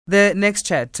The next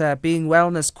chat being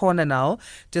Wellness Corner now,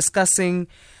 discussing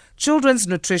children's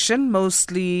nutrition,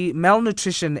 mostly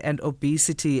malnutrition and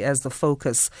obesity as the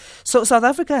focus. So South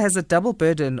Africa has a double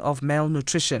burden of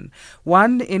malnutrition.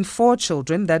 1 in 4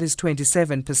 children, that is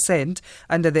 27%,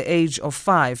 under the age of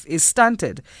 5 is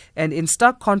stunted. And in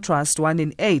stark contrast, 1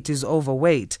 in 8 is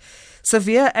overweight.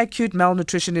 Severe acute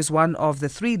malnutrition is one of the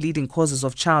 3 leading causes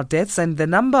of child deaths, and the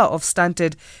number of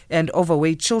stunted and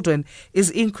overweight children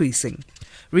is increasing.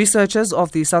 Researchers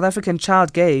of the South African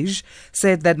Child Gauge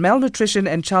said that malnutrition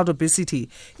and child obesity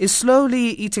is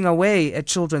slowly eating away at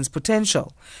children's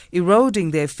potential,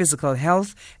 eroding their physical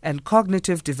health and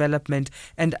cognitive development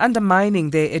and undermining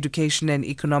their education and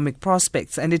economic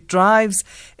prospects. And it drives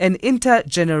an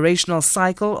intergenerational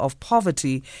cycle of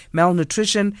poverty,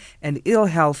 malnutrition and ill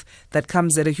health that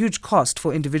comes at a huge cost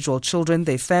for individual children,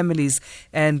 their families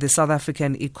and the South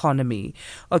African economy.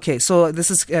 Okay, so this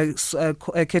is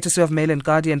courtesy of Mail and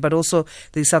Guardian, but also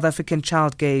the South African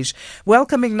Child Gauge.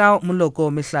 Welcoming now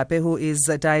Moloko Mehlape, who is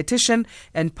a dietitian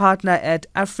and partner at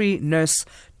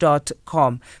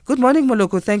afrinurse.com. Good morning,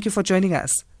 Moloko. Thank you for joining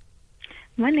us.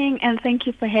 Morning, and thank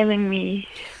you for having me.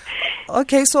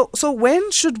 Okay, so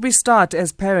when should we start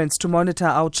as parents to monitor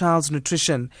our child's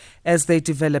nutrition as they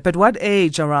develop? At what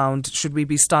age around should we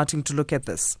be starting to look at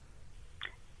this?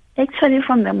 Actually,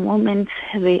 from the moment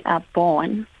they are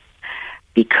born,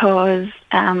 because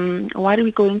what are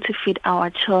we going to feed our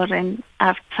children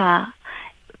after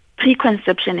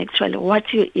preconception? Actually,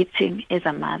 what you're eating as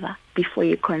a mother before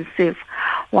you conceive,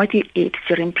 what you eat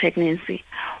during pregnancy,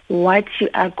 what you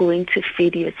are going to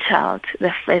feed your child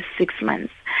the first 6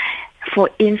 months. For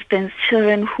instance,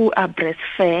 children who are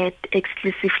breastfed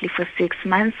exclusively for 6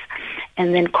 months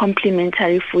and then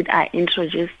complementary food are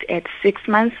introduced at 6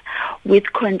 months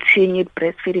with continued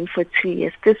breastfeeding for 2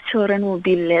 years. These children will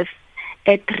be less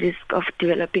at risk of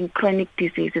developing chronic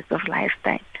diseases of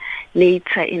lifestyle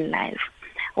later in life.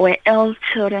 Whereas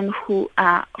children who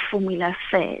are formula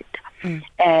fed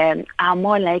are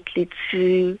more likely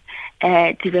to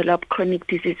develop chronic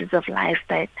diseases of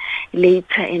lifestyle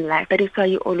later in life. That is why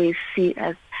you always see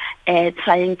us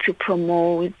trying to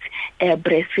promote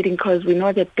breastfeeding, because we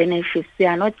know the benefits. They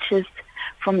are not just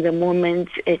from the moment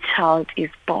a child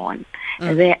is born.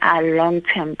 There are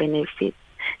long-term benefits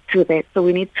to that. So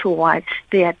we need to watch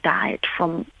their diet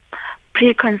from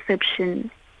preconception,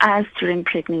 as during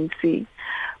pregnancy,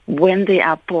 when they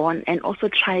are born, and also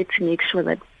try to make sure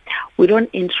that we don't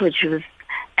introduce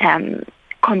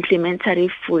complementary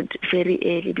food very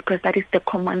early, because that is the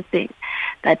common thing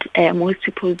that most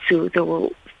people do. They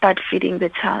will start feeding the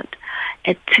child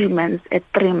at 2 months, at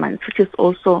 3 months, which is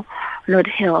also not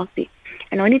healthy.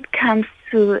 And when it comes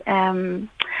to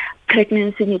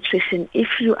pregnancy nutrition,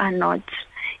 if you are not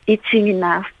eating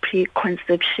enough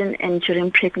pre-conception and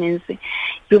during pregnancy,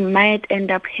 you might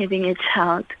end up having a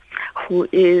child who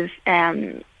is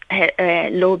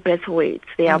low birth weight.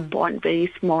 They are born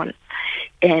very small,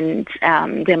 and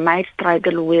they might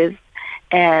struggle with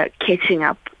catching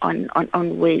up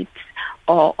on weight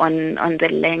or on the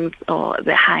length or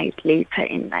the height later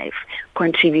in life,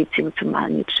 contributing to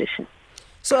malnutrition.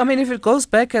 So, I mean, if it goes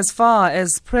back as far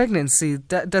as pregnancy,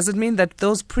 does it mean that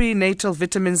those prenatal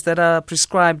vitamins that are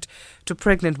prescribed to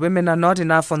pregnant women are not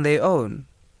enough on their own?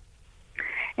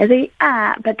 They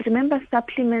are, but remember,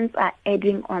 supplements are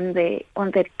adding on the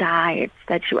diets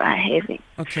that you are having.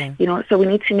 Okay. So we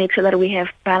need to make sure that we have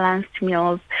balanced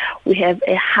meals, we have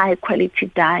a high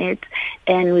quality diet,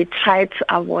 and we try to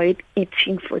avoid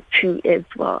eating for two as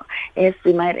well, as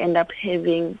we might end up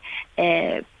having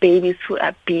babies who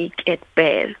are big at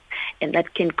birth, and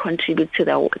that can contribute to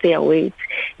their weight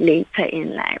later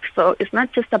in life. So it's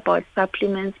not just about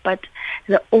supplements, but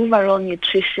the overall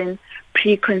nutrition,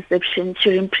 preconception,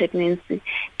 during pregnancy,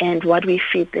 and what we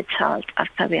feed the child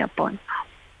after they are born.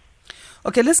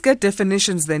 Okay, let's get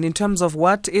definitions then in terms of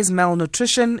what is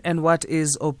malnutrition and what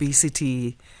is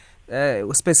obesity,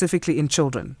 specifically in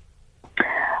children.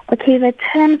 Okay, the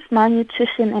terms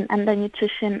malnutrition and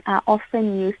undernutrition are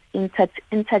often used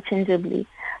interchangeably,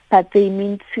 but they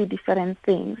mean two different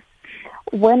things.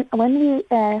 When we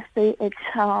say a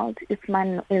child is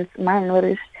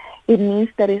malnourished, it means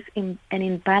there is an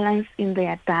imbalance in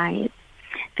their diet.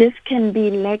 This can be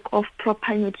lack of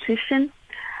proper nutrition,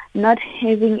 not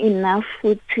having enough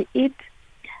food to eat,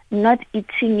 not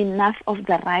eating enough of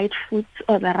the right foods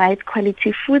or the right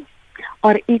quality foods,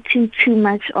 or eating too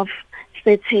much of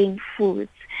certain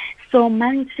foods. So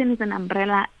malnutrition is an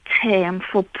umbrella term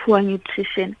for poor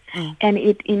nutrition, and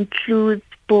it includes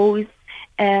both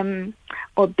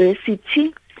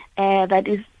obesity, that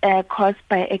is caused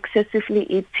by excessively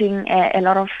eating a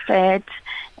lot of fat,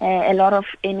 a lot of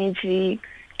energy,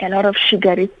 a lot of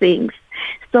sugary things.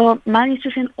 So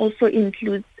malnutrition also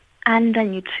includes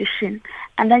undernutrition.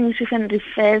 Undernutrition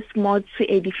refers more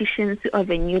to a deficiency of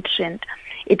a nutrient.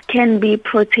 It can be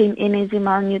protein energy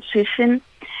malnutrition,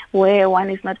 where one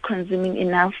is not consuming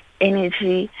enough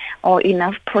energy or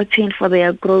enough protein for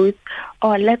their growth,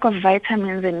 or lack of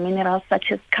vitamins and minerals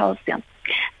such as calcium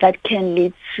that can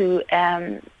lead to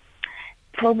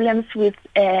problems with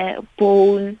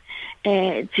bone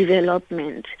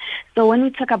development. So when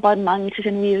we talk about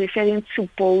malnutrition, we're referring to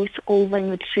both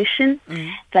overnutrition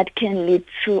that can lead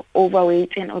to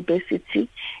overweight and obesity,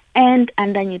 and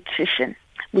undernutrition,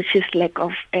 which is lack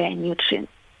of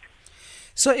nutrients.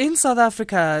 So in South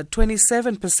Africa,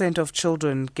 27% of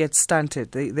children get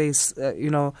stunted. They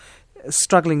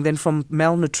struggling then from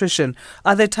malnutrition.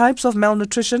 Are there types of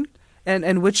malnutrition,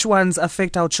 and which ones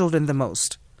affect our children the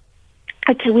most?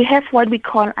 Okay, we have what we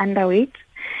call underweight.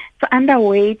 So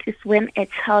underweight is when a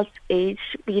child's age,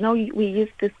 we use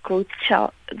this growth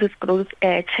chart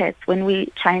when we're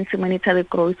trying to monitor the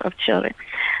growth of children.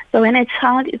 So when a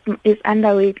child is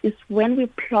underweight, is when we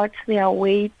plot their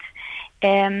weight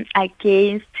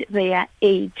against their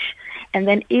age. And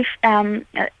then if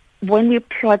when we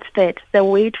plot that the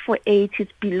weight for age is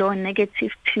below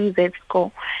 -2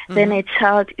 Z-score, then a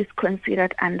child is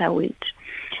considered underweight.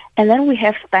 And then we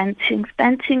have stunting.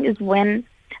 Stunting is when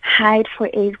height for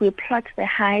age, we plot the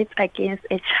height against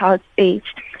a child's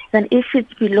age. Then if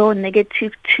it's below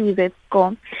 -2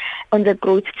 Z-score on the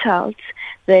growth chart,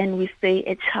 then we say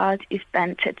a child is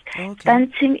stunted. Okay.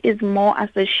 Stunting is more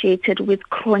associated with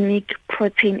chronic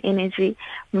protein energy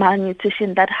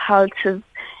malnutrition that halts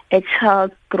a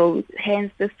child's growth.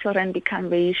 Hence, these children become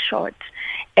very short.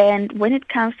 And when it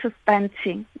comes to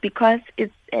stunting, because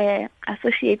it's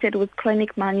associated with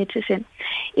chronic malnutrition,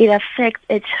 it affects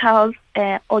a child's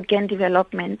organ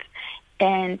development,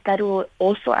 and that will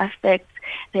also affect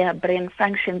their brain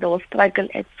function. They will struggle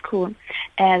at school.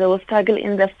 They will struggle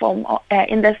in the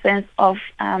sense of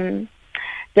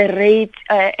the rate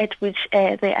at which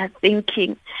they are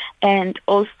thinking, and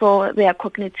also their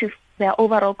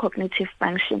overall cognitive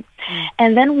function.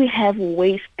 And then we have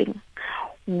wasting.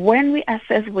 When we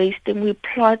assess wasting, we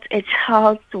plot a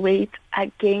child's weight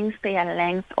against their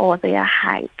length or their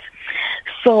height.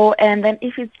 So, and then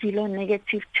if it's below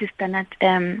 -2 standard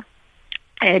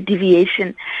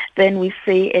deviation, then we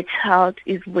say a child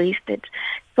is wasted.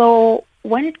 So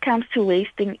when it comes to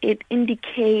wasting, it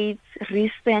indicates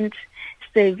recent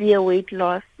severe weight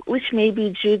loss, which may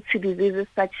be due to diseases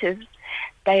such as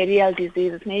diarrheal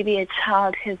diseases. Maybe a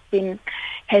child has been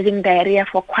having diarrhea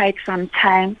for quite some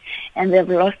time and they've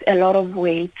lost a lot of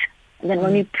weight. And then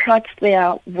when we plot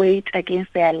their weight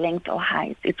against their length or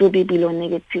height, it will be below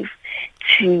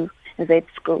 -2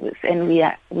 Z-scores, and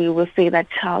we will say that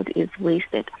child is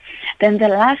wasted. Then the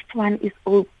last one is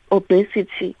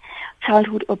obesity,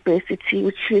 childhood obesity,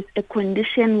 which is a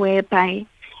condition whereby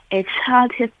a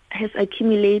child has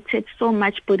accumulated so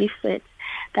much body fat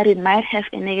that it might have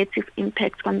a negative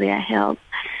impact on their health.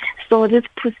 So this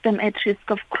puts them at risk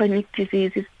of chronic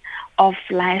diseases of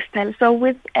lifestyle. So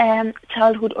with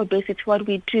childhood obesity, what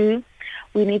we do,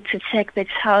 we need to check the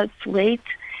child's weight,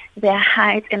 their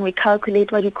height, and we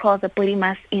calculate what we call the body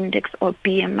mass index, or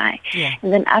BMI. Yeah.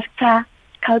 And then after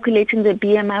calculating the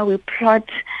BMI, we plot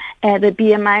the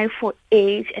BMI for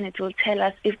age, and it will tell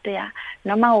us if they are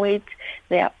normal weight,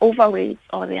 they are overweight,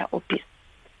 or they are obese.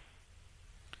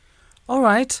 All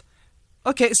right.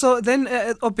 Okay, so then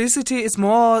obesity is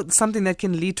more something that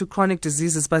can lead to chronic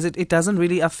diseases, but it doesn't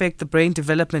really affect the brain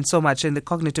development so much and the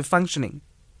cognitive functioning.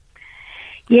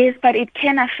 Yes, but it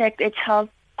can affect a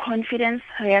child's confidence,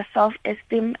 their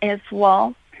self-esteem as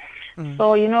well.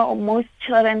 So, most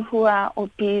children who are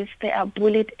obese, they are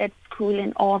bullied at school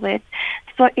and all that.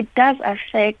 So it does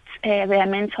affect their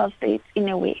mental state in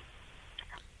a way.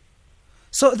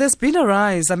 So there's been a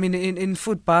rise, in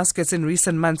food baskets in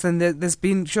recent months, and there's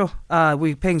been,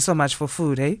 we're paying so much for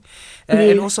food, eh?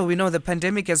 Yes. And also we know the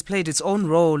pandemic has played its own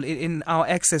role in our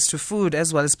access to food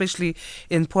as well, especially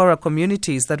in poorer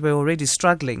communities that were already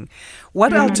struggling.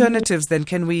 What alternatives then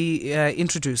can we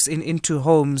introduce into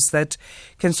homes that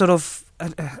can sort of,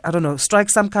 strike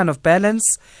some kind of balance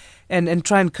and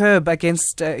try and curb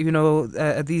against,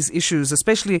 these issues,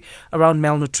 especially around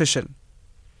malnutrition?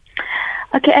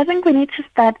 Okay, I think we need to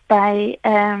start by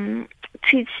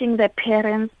teaching the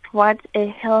parents what a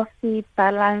healthy,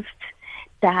 balanced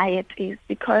diet is.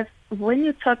 Because when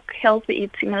you talk healthy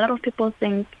eating, a lot of people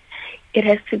think it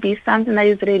has to be something that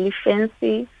is really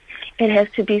fancy. It has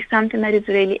to be something that is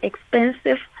really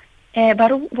expensive.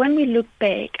 But when we look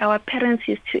back, our parents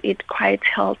used to eat quite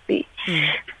healthy.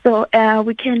 So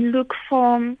we can look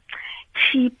for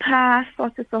cheaper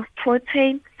sources of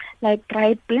protein, like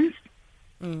dried beans.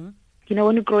 Mm. You know,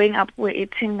 when we're growing up, we're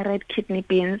eating red kidney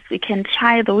beans. We can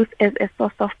try those as a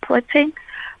source of protein.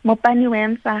 Mopani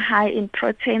worms are high in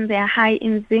protein. They are high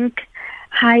in zinc,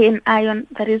 high in iron.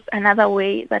 That is another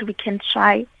way that we can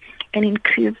try and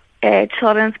increase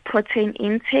children's protein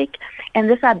intake. And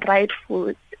these are dried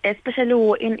foods, especially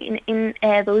in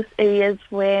those areas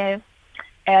where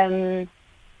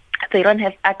they don't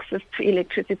have access to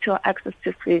electricity or access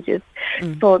to fridges.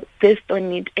 So these don't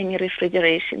need any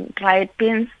refrigeration. Dried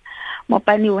beans,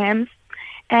 mopani worms.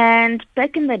 And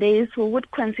back in the days, we would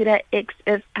consider eggs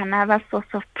as another source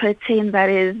of protein that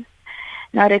is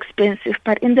not expensive.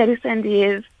 But in the recent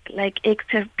years, like, eggs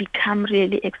have become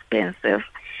really expensive.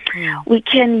 We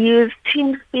can use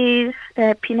tinned fish,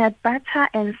 peanut butter,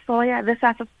 and soya. These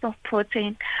are sources of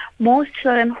protein. Most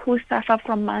children who suffer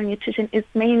from malnutrition is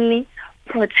mainly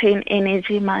protein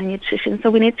energy malnutrition. So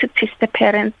we need to teach the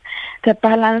parents the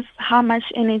balance, how much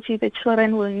energy the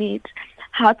children will need,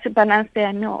 how to balance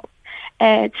their meals.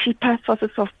 Cheaper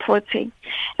sources of protein.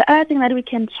 The other thing that we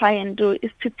can try and do is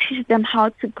to teach them how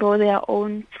to grow their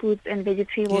own fruits and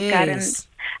vegetable gardens.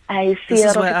 I see this a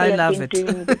is lot why of I people love have it. been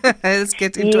doing this. Let's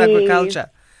get into agriculture.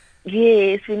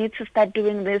 Yes, we need to start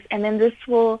doing this, and then this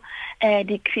will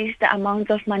decrease the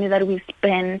amount of money that we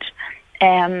spend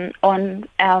on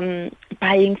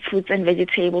buying fruits and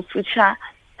vegetables, which are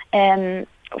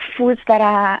foods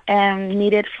that are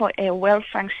needed for a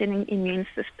well-functioning immune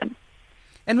system.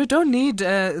 And we don't need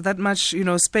that much,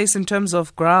 space in terms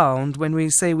of ground when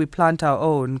we say we plant our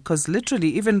own, because literally,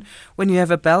 even when you have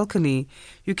a balcony,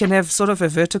 you can have sort of a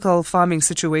vertical farming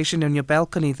situation on your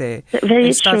balcony there.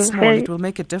 Very start true. small. It will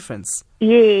make a difference.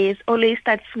 Yes, always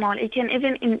start small. You can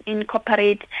even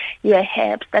incorporate your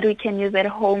herbs that we can use at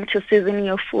home to season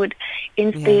your food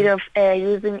instead of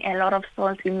using a lot of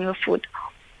salt in your food.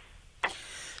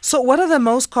 So what are the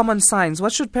most common signs?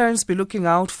 What should parents be looking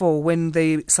out for when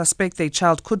they suspect their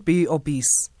child could be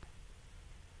obese?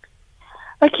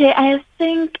 Okay, I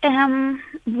think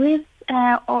with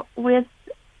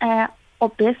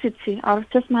obesity or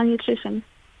just malnutrition.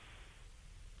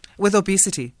 With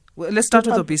obesity. Let's start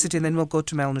with obesity and then we'll go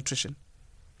to malnutrition.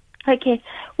 Okay,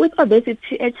 with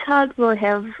obesity, a child will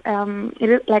have,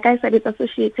 like I said, it's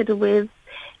associated with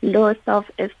low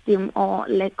self-esteem or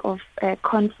lack of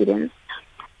confidence.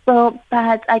 So,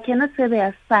 but I cannot say there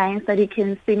are signs that you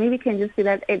can see. Maybe you can just see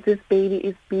that this baby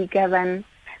is bigger than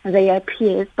their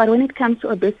peers. But when it comes to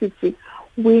obesity,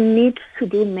 we need to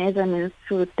do measurements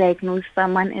to diagnose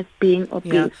someone as being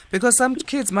obese. Yeah, because some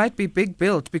kids might be big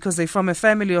built because they're from a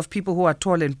family of people who are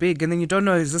tall and big, and then you don't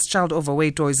know, is this child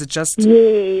overweight or is it just...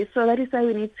 Yeah, so that is why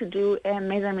we need to do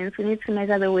measurements. We need to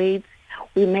measure the weight,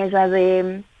 we measure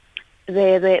the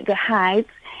height,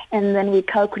 and then we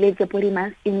calculate the body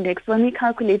mass index. When we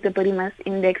calculate the body mass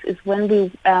index is when we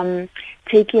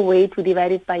take your weight, we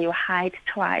divide it by your height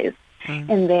twice.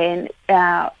 And then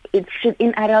it should,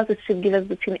 in adults, it should give us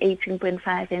between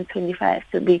 18.5 and 25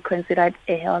 to be considered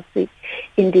a healthy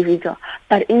individual.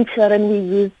 But in children, we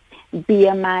use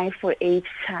BMI for age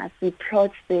charts. We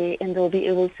plot there, and they'll be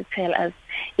able to tell us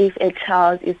if a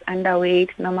child is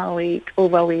underweight, normal weight,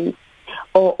 overweight,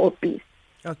 or obese.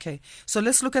 Okay, so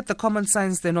let's look at the common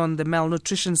signs then on the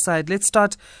malnutrition side. Let's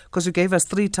start, because you gave us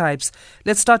 3 types.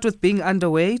 Let's start with being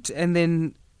underweight, and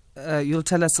then you'll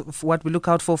tell us what we look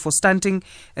out for stunting,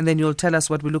 and then you'll tell us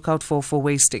what we look out for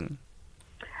wasting.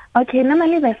 Okay,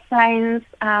 normally the signs,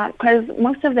 because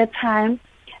most of the time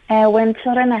when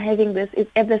children are having this,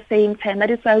 it's at the same time. That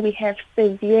is why we have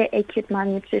severe acute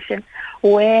malnutrition,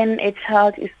 when a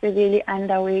child is severely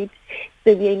underweight,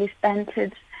 severely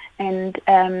stunted, and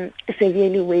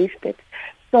severely wasted.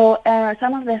 So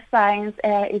some of the signs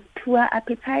is poor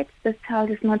appetite. This child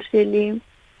is not really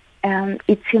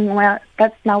eating well.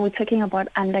 That's now we're talking about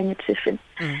undernutrition.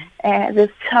 This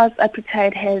child's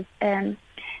appetite has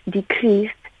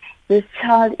decreased. This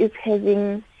child is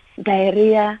having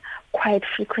diarrhea quite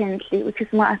frequently, which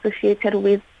is more associated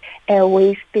with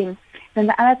wasting. Then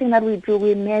the other thing that we do,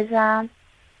 we measure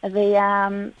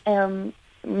the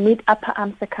mid-upper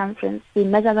arm circumference. We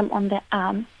measure them on the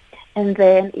arm, and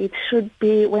then it should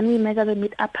be, when we measure the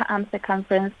mid-upper arm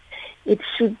circumference, it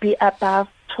should be above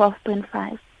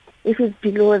 12.5. If it's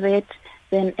below that,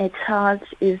 then a child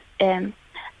is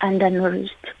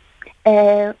undernourished.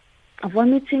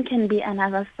 Vomiting can be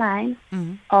another sign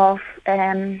of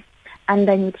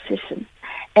undernutrition.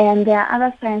 And there are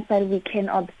other signs that we can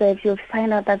observe. You'll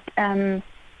find out that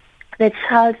the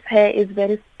child's hair is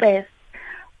very sparse,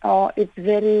 or it's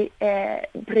very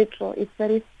brittle, it's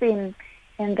very thin,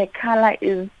 and the color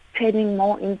is turning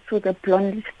more into the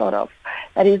blondish sort of.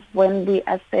 That is when we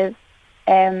assess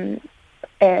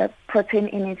protein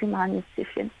energy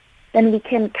malnutrition. Then we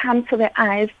can come to the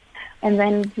eyes, and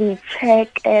then we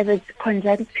check the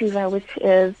conjunctiva, which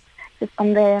is just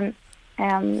on the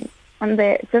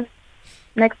just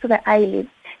next to the eyelid,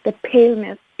 the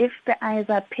paleness. If the eyes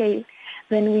are pale,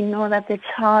 then we know that the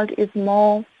child is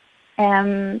more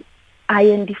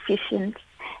iron deficient.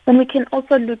 Then we can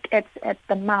also look at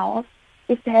the mouth.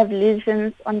 If they have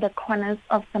lesions on the corners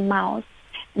of the mouth,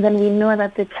 then we know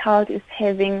that the child is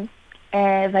having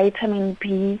vitamin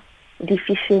B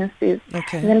deficiencies.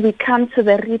 Okay. And then we come to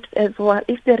the ribs as well.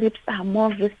 If the ribs are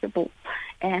more visible,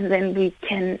 and then we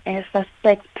can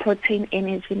suspect protein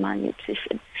energy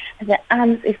malnutrition. The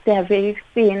arms, if they are very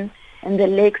thin, and the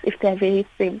legs, if they are very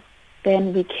thin,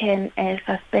 then we can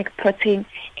suspect protein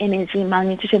energy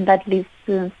malnutrition that leads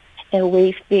to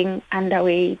wasting,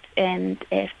 underweight, and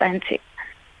stunting.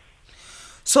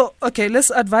 So, okay, let's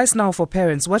advise now for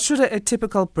parents. What should a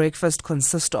typical breakfast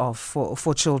consist of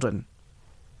for children?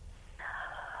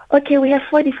 Okay, we have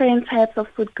 4 different types of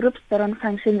food groups that don't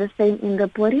function the same in the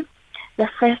body. The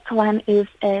first one is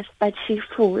starchy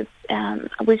foods,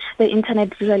 which the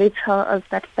internet usually tells us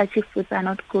that starchy foods are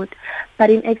not good. But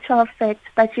in actual fact,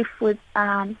 starchy foods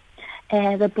are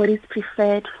the body's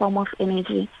preferred form of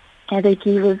energy. They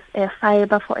give us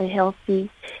fiber for a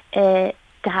healthy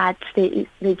gut.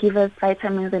 They give us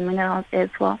vitamins and minerals as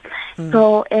well.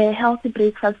 So a healthy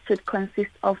breakfast should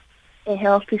consist of a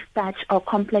healthy starch or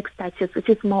complex starches, which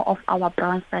is more of our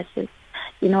brown starches.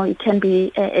 You know, it can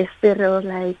be a cereal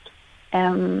like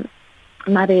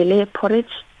mabele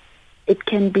porridge. It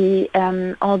can be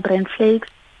all bran flakes,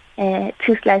 2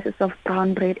 slices of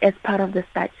brown bread as part of the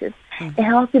starches. A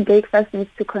healthy breakfast needs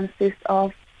to consist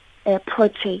of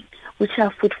protein, which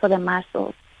are food for the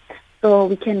muscles. So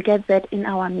we can get that in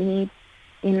our meat,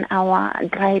 in our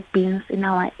dried beans, in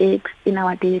our eggs, in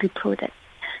our dairy products.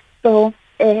 So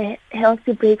a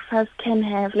healthy breakfast can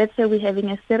have, let's say we're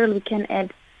having a cereal, we can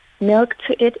add milk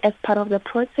to it as part of the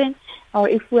protein. Or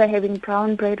if we're having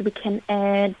brown bread, we can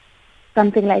add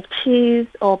something like cheese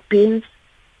or beans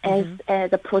as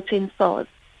the protein source.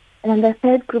 And then the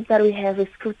third group that we have is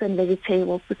fruits and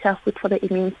vegetables, which are food for the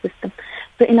immune system.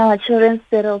 So in our children's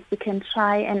cereals, we can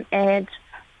try and add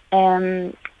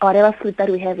whatever fruit that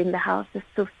we have in the house just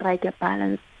to strike a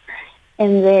balance.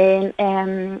 And then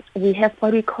we have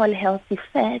what we call healthy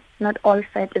fat. Not all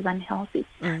fat is unhealthy.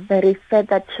 There is fat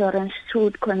that children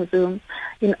should consume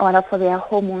in order for their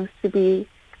hormones to be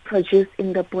produced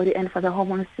in the body and for the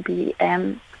hormones to be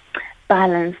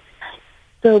balanced.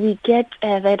 So we get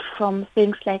that from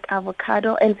things like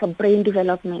avocado and for brain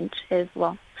development as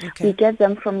well. Okay. You get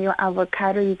them from your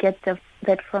avocado, you get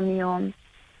that from your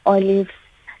olives,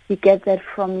 you get that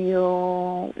from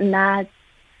your nuts,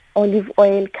 olive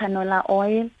oil, canola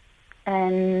oil,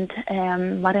 and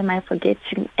what am I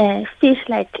forgetting? Fish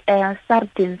like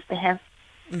sardines, they have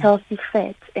healthy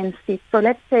fat and seeds. So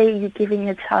let's say you're giving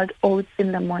your child oats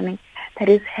in the morning. That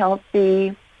is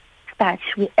healthy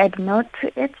starch. We add milk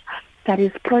to it. That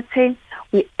is protein.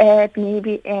 We add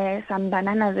maybe some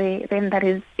banana there. Then that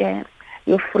is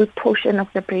your full portion of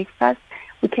the breakfast.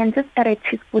 We can just add a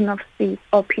teaspoon of seeds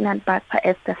or peanut butter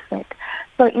as the fat.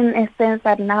 So in a sense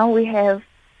that now we have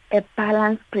a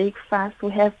balanced breakfast.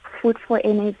 We have food for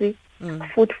energy,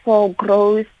 food for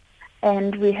growth,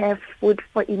 and we have food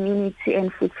for immunity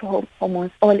and food for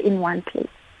hormones all in one place.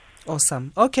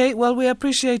 Awesome. Okay, well, we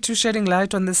appreciate you shedding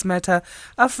light on this matter.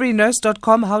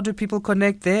 AfriNurse.com, how do people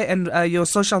connect there, and your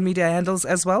social media handles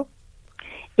as well?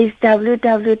 It's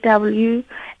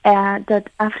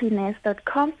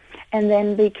www.afrinurse.com, and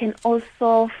then they can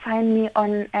also find me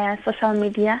on social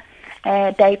media,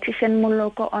 Dietician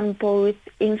Moloko on both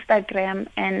Instagram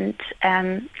and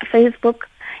Facebook,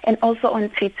 and also on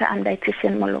Twitter, I'm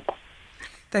Dietician Moloko.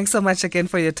 Thanks so much again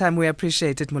for your time. We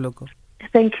appreciate it, Moloko.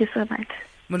 Thank you so much.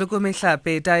 Moloko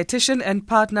Mehlape, dietitian and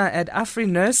partner at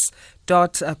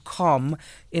AfriNurse.com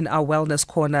in our Wellness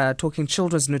Corner, talking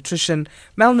children's nutrition,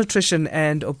 malnutrition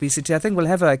and obesity. I think we'll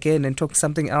have her again and talk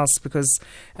something else because,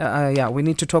 we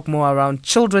need to talk more around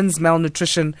children's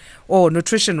malnutrition, or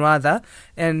nutrition rather,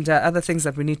 and other things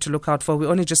that we need to look out for. We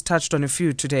only just touched on a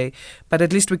few today, but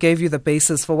at least we gave you the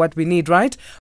basis for what we need, right?